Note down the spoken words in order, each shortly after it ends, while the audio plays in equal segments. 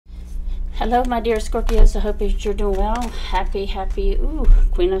Hello, my dear Scorpios. I hope that you're doing well. Happy, ooh,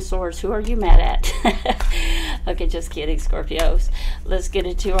 Queen of Swords. Who are you mad at? Okay, just kidding, Scorpios. Let's get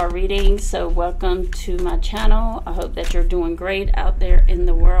into our reading. So welcome to my channel. I hope that you're doing great out there in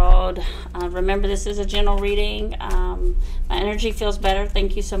the world. Remember, this is a general reading. My energy feels better.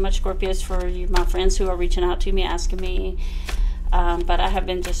 Thank you so much, Scorpios, for you, my friends who are reaching out to me, asking me. But I have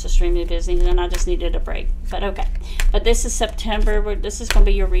been just extremely busy, and I just needed a break. But okay. But this is September. This is going to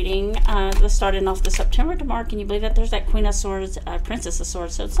be your reading. Let's start off the September to March. Can you believe that? There's that Queen of Swords, Princess of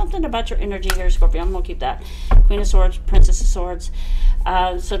Swords. So it's something about your energy here, Scorpio. I'm going to keep that. Queen of Swords, Princess of Swords.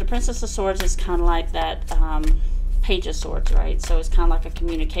 So the Princess of Swords is kind of like that Page of Swords, right? So it's kind of like a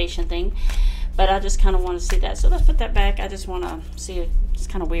communication thing. But I just kind of want to see that. So let's put that back. I just want to see it. It's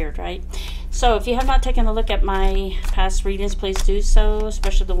kind of weird, right? So if you have not taken a look at my past readings, please do so,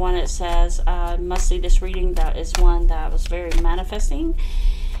 especially the one that says, must see this reading. That is one that was very manifesting.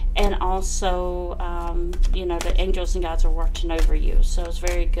 And also, you know, the angels and gods are watching over you. So it's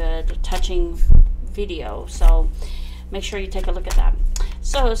very good, touching video. So make sure you take a look at that.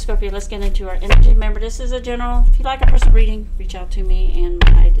 So, Scorpio, let's get into our energy. Remember, this is a general. If you like a personal reading, reach out to me in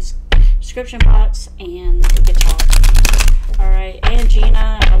my description box and we can talk. All right, and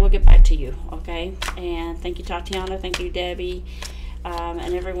Gina, I will get back to you, okay? And thank you, Tatiana. Thank you, Debbie,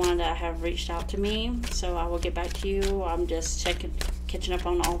 and everyone that have reached out to me. So I will get back to you. I'm just catching up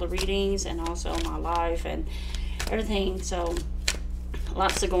on all the readings and also my life and everything. So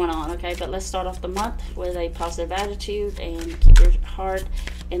lots of going on, okay? But let's start off the month with a positive attitude and keep your heart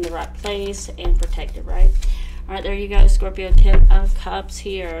in the right place and protect it, right? All right, there you go, Scorpio. 10 of Cups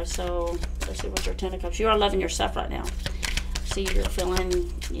here. So let's see what's your 10 of Cups. You are loving yourself right now. See, you're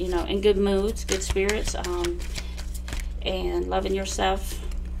feeling, you know, in good moods, good spirits, and loving yourself.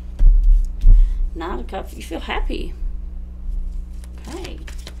 9 of Cups. You feel happy. Okay.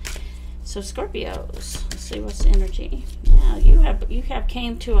 So Scorpios, let's see what's the energy. Yeah, you have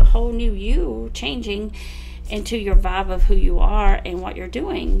came to a whole new you, changing into your vibe of who you are and what you're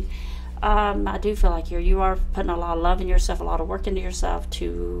doing. I do feel like you are putting a lot of love in yourself, a lot of work into yourself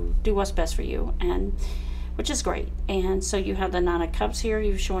to do what's best for you, and which is great. And so you have the 9 of Cups here.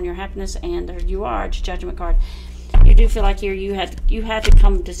 You've shown your happiness, and there you are. It's a Judgment card. You do feel like you had to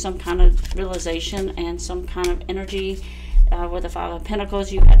come to some kind of realization and some kind of energy with the 5 of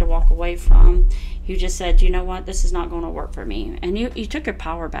Pentacles. You had to walk away from. You just said, you know what, this is not going to work for me. And you took your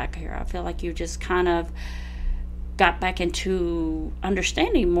power back here. I feel like you just kind of got back into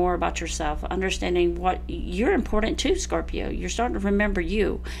understanding more about yourself, understanding what you're important to, Scorpio. You're starting to remember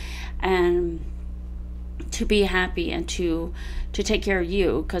you, and to be happy and to take care of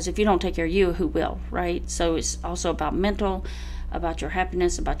you, because if you don't take care of you, who will, right? So it's also about mental, about your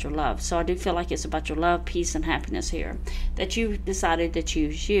happiness, about your love. So I do feel like it's about your love, peace, and happiness here, that you decided to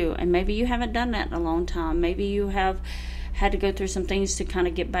choose you. And maybe you haven't done that in a long time. Maybe you have had to go through some things to kind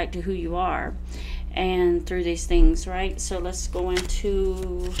of get back to who you are and through these things, right? So let's go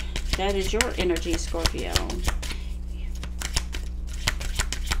into, that is your energy, Scorpio.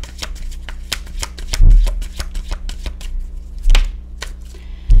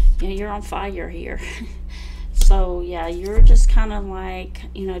 Yeah, you're on fire here. So yeah, you're just kind of like,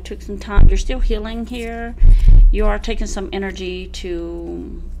 you know, took some time. You're still healing here. You are taking some energy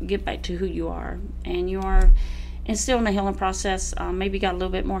to get back to who you are, and you are still in the healing process. Maybe got a little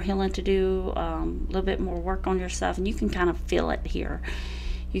bit more healing to do, a little bit more work on yourself, and you can kind of feel it here.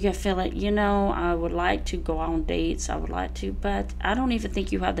 You can feel it, you know, I would like to go on dates, I would like to, but I don't even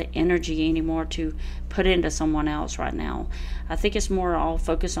think you have the energy anymore to put into someone else right now. I think it's more all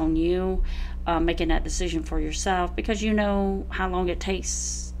focused on you, making that decision for yourself, because you know how long it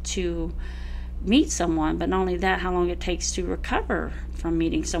takes to meet someone, but not only that, how long it takes to recover from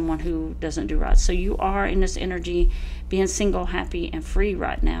meeting someone who doesn't do right. So you are in this energy, being single, happy, and free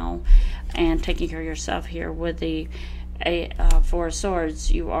right now, and taking care of yourself here with the 4 of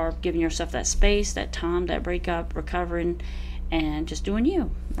Swords. You are giving yourself that space, that time, that breakup, recovering, and just doing you,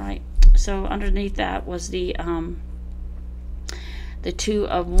 right? So underneath that was the 2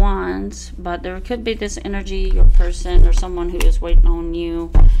 of Wands, but there could be this energy, your person or someone who is waiting on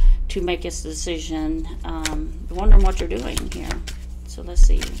you to make this decision, wondering what you're doing here. So let's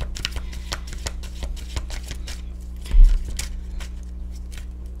see.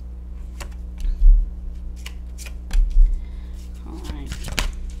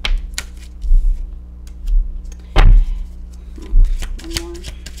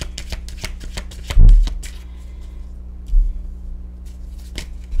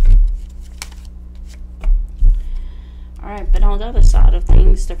 But on the other side of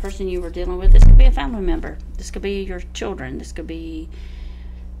things, the person you were dealing with, this could be a family member. This could be your children. This could be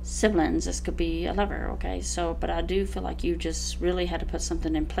siblings. This could be a lover, okay? So, but I do feel like you just really had to put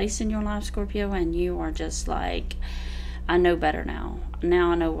something in place in your life, Scorpio, and you are just like, I know better now.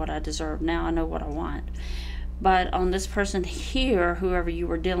 Now I know what I deserve. Now I know what I want. But on this person here, whoever you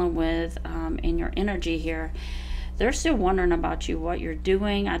were dealing with in your energy here, they're still wondering about you, what you're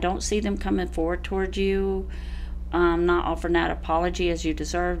doing. I don't see them coming forward towards you, not offering that apology as you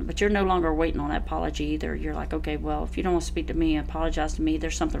deserve, but you're no longer waiting on that apology either. You're like, okay, well, if you don't want to speak to me, apologize to me.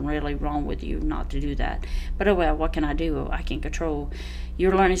 There's something really wrong with you not to do that. But oh well, what can I do? I can't control.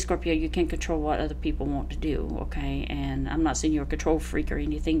 You're learning, Scorpio, you can't control what other people want to do, okay? And I'm not saying you're a control freak or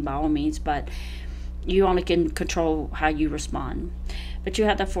anything by all means, but you only can control how you respond. But you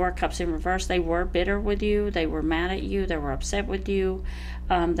had the Four of Cups in reverse. They were bitter with you. They were mad at you. They were upset with you.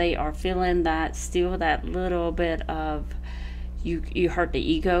 They are feeling that still that little bit of you hurt the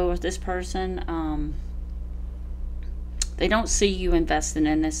ego of this person. They don't see you investing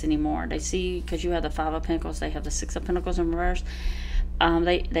in this anymore. They see, because you have the Five of Pentacles, they have the Six of Pentacles in reverse.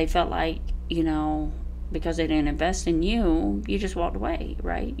 They felt like, you know, because they didn't invest in you, you just walked away,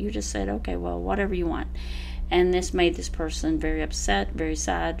 right? You just said, okay, well, whatever you want. And this made this person very upset, very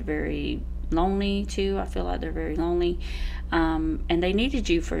sad, very lonely too. I feel like they're very lonely. And they needed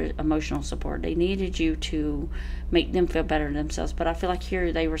you for emotional support. They needed you to make them feel better themselves. But I feel like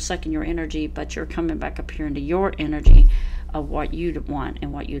here they were sucking your energy, but you're coming back up here into your energy of what you want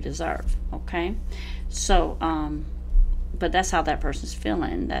and what you deserve, okay? So, but that's how that person's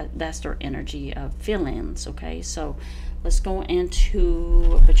feeling. That's their energy of feelings, okay? So let's go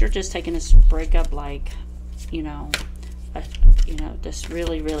into, but you're just taking this breakup like, you know, just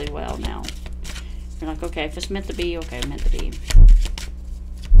really, really well now. You're like, okay, if it's meant to be, okay, meant to be.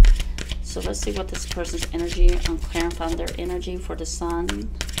 So let's see what this person's energy, I'm clarifying their energy for the Sun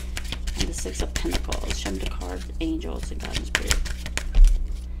and the Six of Pentacles. Show me the cards, angels, and guidance spirit.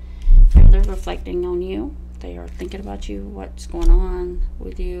 They're reflecting on you. They are thinking about you, what's going on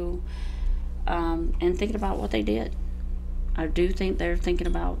with you, and thinking about what they did. I do think they're thinking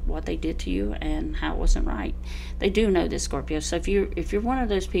about what they did to you and how it wasn't right. They do know this, Scorpio. So if you're one of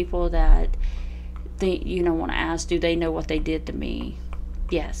those people that think, you know, want to ask, do they know what they did to me?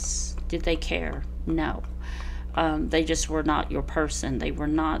 Yes. Did they care? No. They just were not your person. They were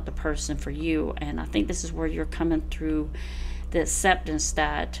not the person for you. And I think this is where you're coming through the acceptance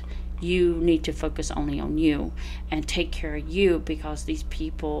that you need to focus only on you and take care of you, because these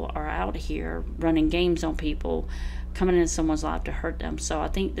people are out here running games on people, coming into someone's life to hurt them. So I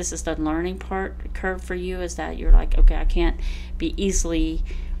think this is the learning curve for you, is that you're like, okay, I can't be easily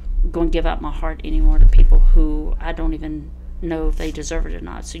going to give up my heart anymore to people who I don't even know if they deserve it or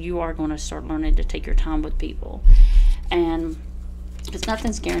not. So you are going to start learning to take your time with people, and because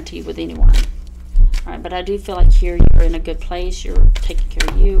nothing's guaranteed with anyone. All right, but I do feel like here you're in a good place. You're taking care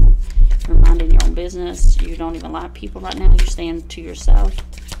of you. You're minding your own business. You don't even like people right now. You're staying to yourself.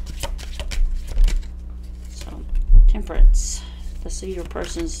 So, Temperance. Let's see your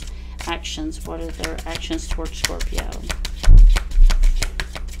person's actions. What are their actions towards Scorpio?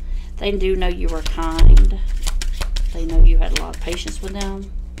 They do know you were kind. They know you had a lot of patience with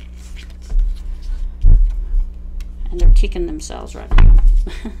them. And they're kicking themselves right now.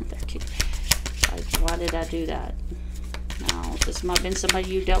 They're kicking. Like, why did I do that? Now, this might have been somebody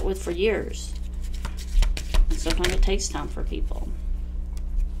you dealt with for years. And sometimes it takes time for people.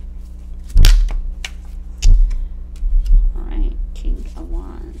 Alright, King of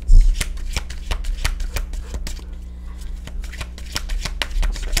Wands.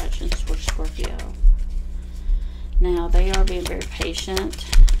 What's their actions towards Scorpio? Now, they are being very patient.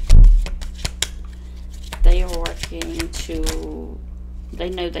 They are working to... They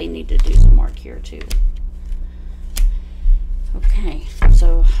know they need to do some work here too. Okay,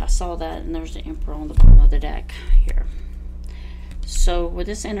 so I saw that, and there's the Emperor on the bottom of the deck here. So with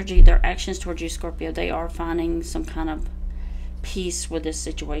this energy, their actions towards you, Scorpio, they are finding some kind of peace with this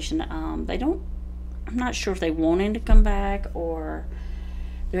situation. They don't, I'm not sure if they wanting to come back, or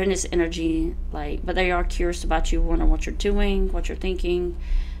they're in this energy, like, but they are curious about you, wondering what you're doing, what you're thinking.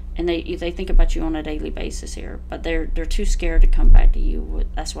 And they think about you on a daily basis here, but they're too scared to come back to you.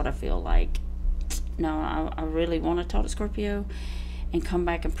 That's what I feel like. No, I really want to talk to Scorpio and come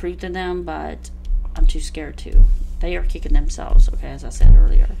back and prove to them, but I'm too scared to. They are kicking themselves, okay, as I said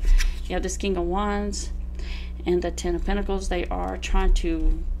earlier. You have this King of Wands and the Ten of Pentacles. They are trying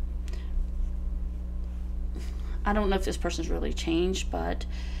to... I don't know if this person's really changed, but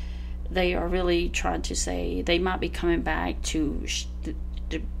they are really trying to say they might be coming back to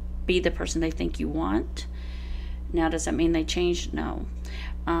be the person they think you want. Now, does that mean they changed? No.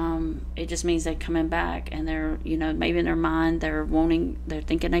 It just means they're coming back, and they're, you know, maybe in their mind they're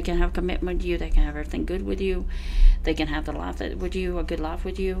thinking they can have commitment with you, they can have everything good with you, they can have the life with you, a good life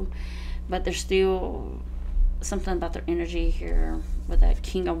with you, but there's still something about their energy here with that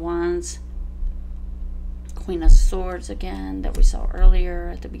King of Wands, Queen of Swords again that we saw earlier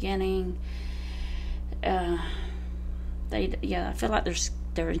at the beginning. I feel like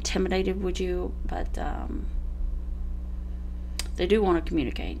they're intimidated with you, but they do want to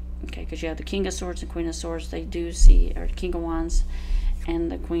communicate, okay, because you have the King of Swords and Queen of Swords. They do see, or King of Wands and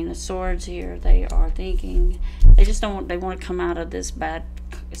the Queen of Swords here, they are thinking, they just don't want, they want to come out of this bad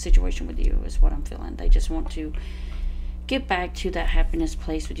situation with you, is what I'm feeling. They just want to get back to that happiness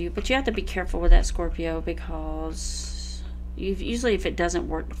place with you. But you have to be careful with that, Scorpio, because usually if it doesn't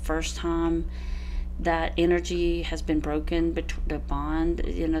work the first time, that energy has been broken, the bond,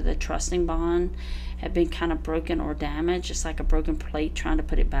 you know, the trusting bond had been kind of broken or damaged. It's like a broken plate trying to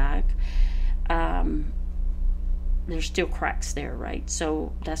put it back. There's still cracks there, right?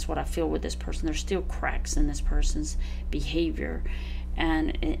 So that's what I feel with this person. There's still cracks in this person's behavior,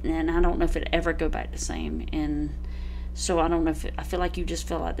 and I don't know if it ever go back the same. And so I don't know if I feel like you just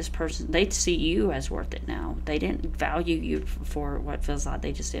feel like this person, they see you as worth it now. They didn't value you for what feels like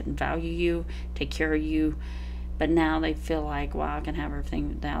they just didn't value you, take care of you, but now they feel like, wow, I can have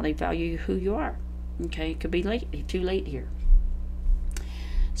everything. Now they value who you are. Okay, it could be late, too late here.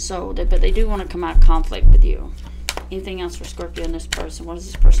 So, but they do want to come out of conflict with you. Anything else for Scorpio and this person? What does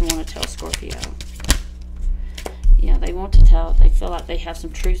this person want to tell Scorpio? Yeah, they want to tell. They feel like they have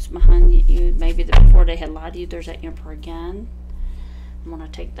some truths behind you. Maybe that before they had lied to you. There's that Emperor again. I'm going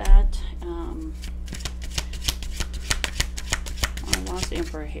to take that. Why's the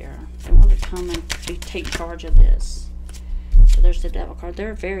Emperor here? They want to come and take charge of this. So there's the Devil card.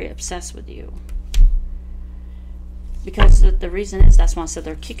 They're very obsessed with you. Because the reason is, that's why I said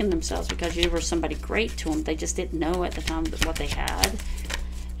they're kicking themselves, because you were somebody great to them. They just didn't know at the time what they had.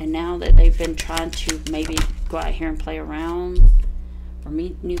 And now that they've been trying to maybe go out here and play around or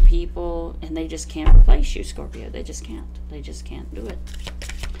meet new people, and they just can't replace you, Scorpio. They just can't. They just can't do it.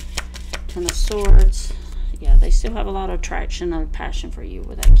 Ten of Swords. Yeah, they still have a lot of attraction and passion for you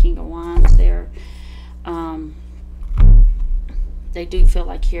with that King of Wands there. They do feel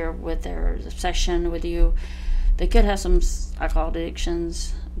like here with their obsession with you, they could have some alcohol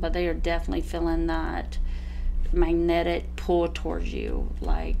addictions, but they are definitely feeling that magnetic pull towards you.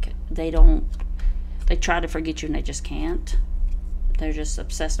 Like they try to forget you and they just can't. They're just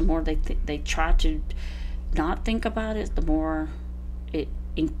obsessed. The more they try to not think about it, the more it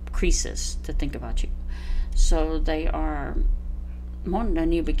increases to think about you. So they are wanting a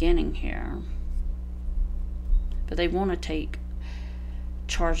new beginning here, but they want to take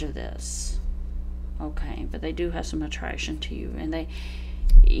charge of this. Okay, but they do have some attraction to you, and they,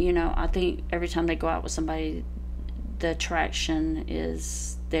 you know, I think every time they go out with somebody, the attraction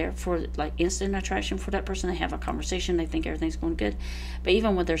is there for, like, instant attraction for that person. They have a conversation, they think everything's going good, but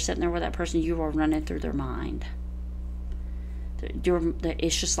even when they're sitting there with that person, you are running through their mind.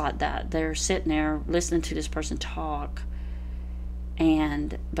 It's just like that. They're sitting there listening to this person talk,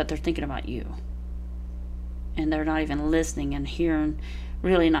 but they're thinking about you, and they're not even listening and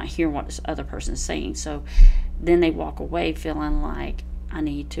really not hearing what this other person is saying. So then they walk away feeling like, I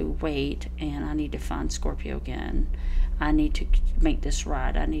need to wait, and I need to find Scorpio again. I need to make this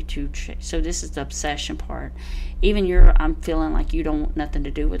right. I need to so this is the obsession part. Even I'm feeling like you don't want nothing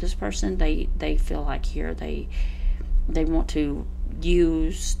to do with this person. They feel like here they want to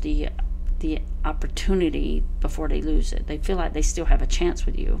use the opportunity before they lose it. They feel like they still have a chance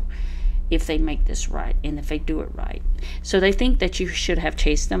with you if they make this right, and if they do it right. So they think that you should have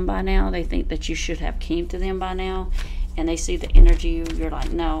chased them by now. They think that you should have came to them by now, and they see the energy. You're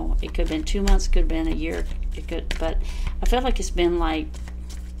like, no, it could have been 2 months, could have been a year, but I feel like it's been like,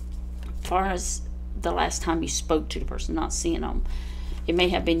 far as the last time you spoke to the person, not seeing them. It may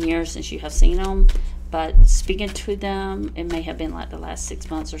have been years since you have seen them, but speaking to them, it may have been like the last 6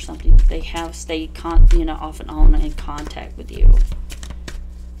 months or something. They have stayed off and on in contact with you.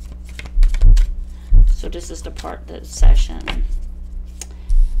 So this is the part, the session.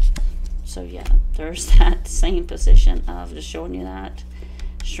 So yeah, there's that same position of just showing you that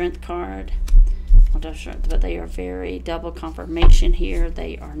Strength card. But they are very double confirmation here.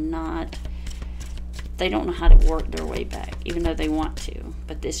 They don't know how to work their way back, even though they want to.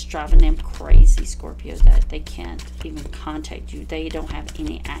 But this is driving them crazy, Scorpio, that they can't even contact you. They don't have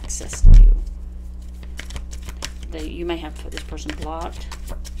any access to you. You may have put this person blocked,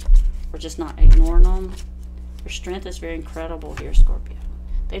 or just not ignoring them. Your strength is very incredible here, Scorpio.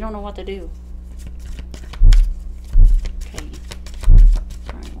 They don't know what to do. Okay.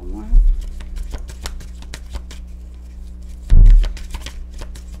 All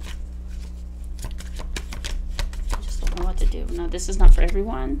to do. Now, this is not for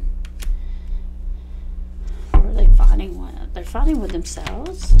everyone. Or are they fighting with? They're fighting with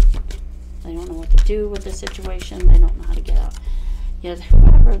themselves. They don't know what to do with the situation. They don't know how to get out. Yeah,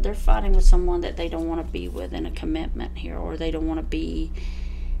 whoever, they're fighting with someone that they don't want to be with in a commitment here, or they don't want to be,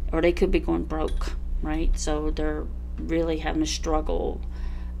 or they could be going broke, right? So they're really having a struggle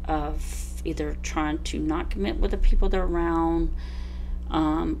of either trying to not commit with the people they're around,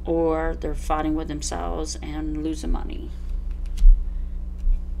 or they're fighting with themselves and losing money.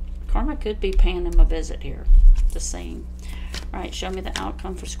 Karma could be paying them a visit here. The same. All right, show me the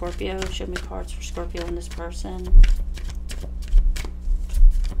outcome for Scorpio. Show me cards for Scorpio and this person.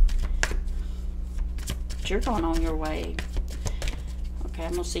 You're going on your way. Okay,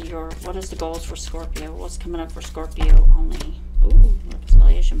 I'm going to see what is the goals for Scorpio? What's coming up for Scorpio only? Ooh,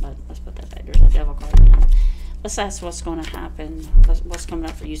 reconciliation, but let's put that back. There's a devil card again. Let's ask what's going to happen. What's coming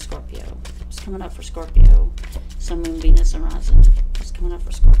up for you, Scorpio? What's coming up for Scorpio? Sun, Moon, Venus, and Rising. What's coming up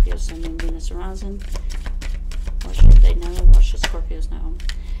for Scorpio? Sun, Moon, Venus, and Rising. What should they know? What should Scorpios know?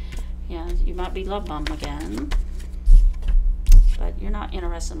 Yeah, you might be love bummed again. But you're not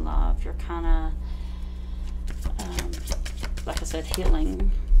interested in love. You're kind of, like I said,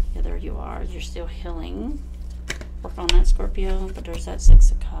 healing. Yeah, there you are. You're still healing. Work on that, Scorpio. But there's that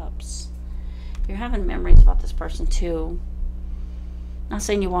Six of Cups. You're having memories about this person, too. Not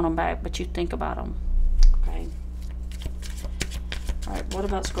saying you want them back, but you think about them. Okay? Alright, what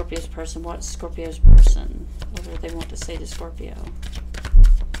about Scorpio's person? What's Scorpio's person? What do they want to say to Scorpio?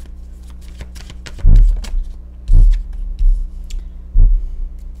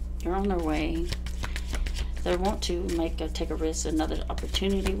 You're on their way. They want to take a risk, another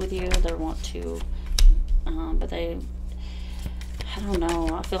opportunity with you. They want to, but they, I don't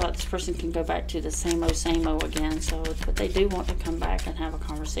know. I feel like this person can go back to the same old again. So, but they do want to come back and have a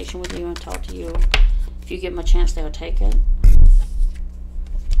conversation with you and talk to you. If you give them a chance, they'll take it.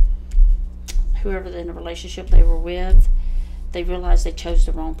 Whoever in the relationship they were with, they realize they chose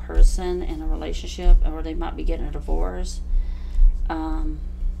the wrong person in a relationship, or they might be getting a divorce.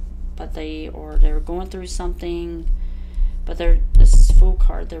 But they're going through something, but this Fool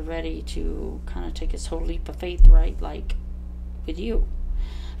card, they're ready to kind of take this whole leap of faith, right? Like with you.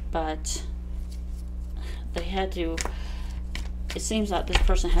 But they had to, it seems like this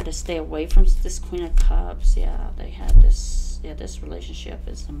person had to stay away from this Queen of Cups. Yeah, they had this, this relationship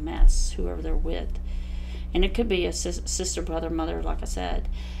is a mess, whoever they're with. And it could be a sister, brother, mother, like I said.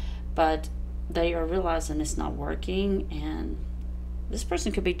 But they are realizing it's not working, and this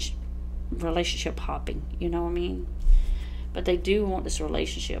person could be relationship hopping, you know what I mean? But they do want this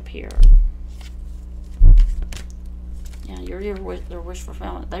relationship here. Yeah, you're their wish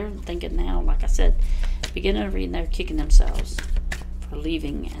fulfillment. They're thinking now, like I said, beginning of reading, they're kicking themselves for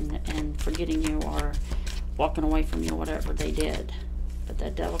leaving and forgetting you or walking away from you, whatever they did. But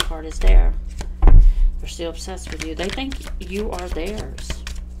that Devil card is there. They're still obsessed with you. They think you are theirs.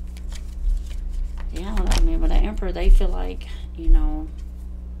 Yeah, I mean, with the Emperor, they feel like, you know,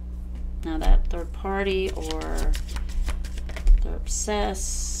 now that third party, or they're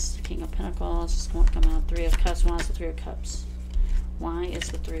obsessed. King of Pentacles, just won't come out. Three of Cups. Why is the Three of Cups? Why is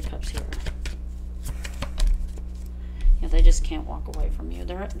the Three of Cups here? Yeah, they just can't walk away from you.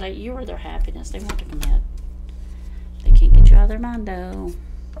 You are their happiness. They want to commit. They can't get you out of their mind, though.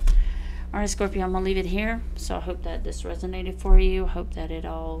 Alright, Scorpio, I'm going to leave it here. So I hope that this resonated for you. I hope that it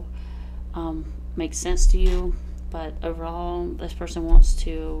all makes sense to you. But overall, this person wants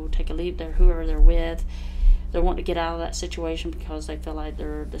to take a leap. Whoever they're with, they want to get out of that situation because they feel like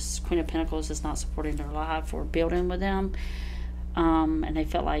this Queen of Pentacles is not supporting their life or building with them. And they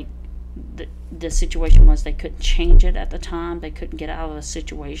felt like the situation was they couldn't change it at the time. They couldn't get out of the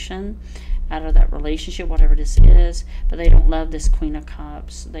situation, out of that relationship, whatever this is. But they don't love this Queen of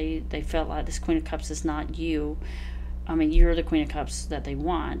Cups. They felt like this Queen of Cups is not you. I mean, you're the Queen of Cups that they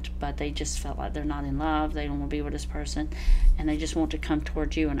want, but they just felt like they're not in love. They don't want to be with this person, and they just want to come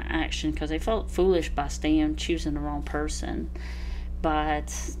towards you in action because they felt foolish by choosing the wrong person.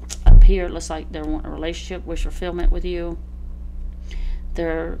 But up here, it looks like they're wanting a relationship, wish fulfillment with you.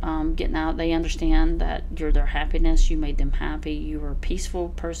 They're getting out. They understand that you're their happiness. You made them happy. You were a peaceful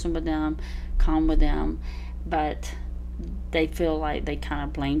person with them, calm with them, but they feel like they kind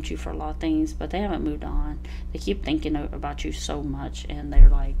of blamed you for a lot of things, but they haven't moved on. They keep thinking about you so much, and they're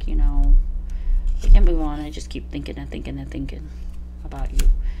like, you know, they can't move on. They just keep thinking and thinking and thinking about you.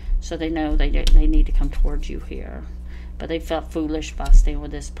 So they know they need to come towards you here. But they felt foolish by staying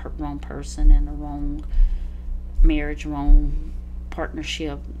with this wrong person and the wrong marriage, wrong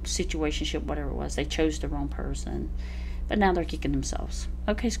partnership, situationship, whatever it was. They chose the wrong person. but now they're kicking themselves.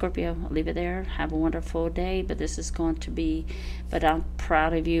 Okay, Scorpio, I'll leave it there. Have a wonderful day, but this is going to be, but I'm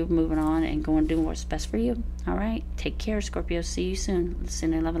proud of you moving on and going to do what's best for you. All right, take care, Scorpio. See you soon.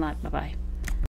 Sending love and light. Bye-bye.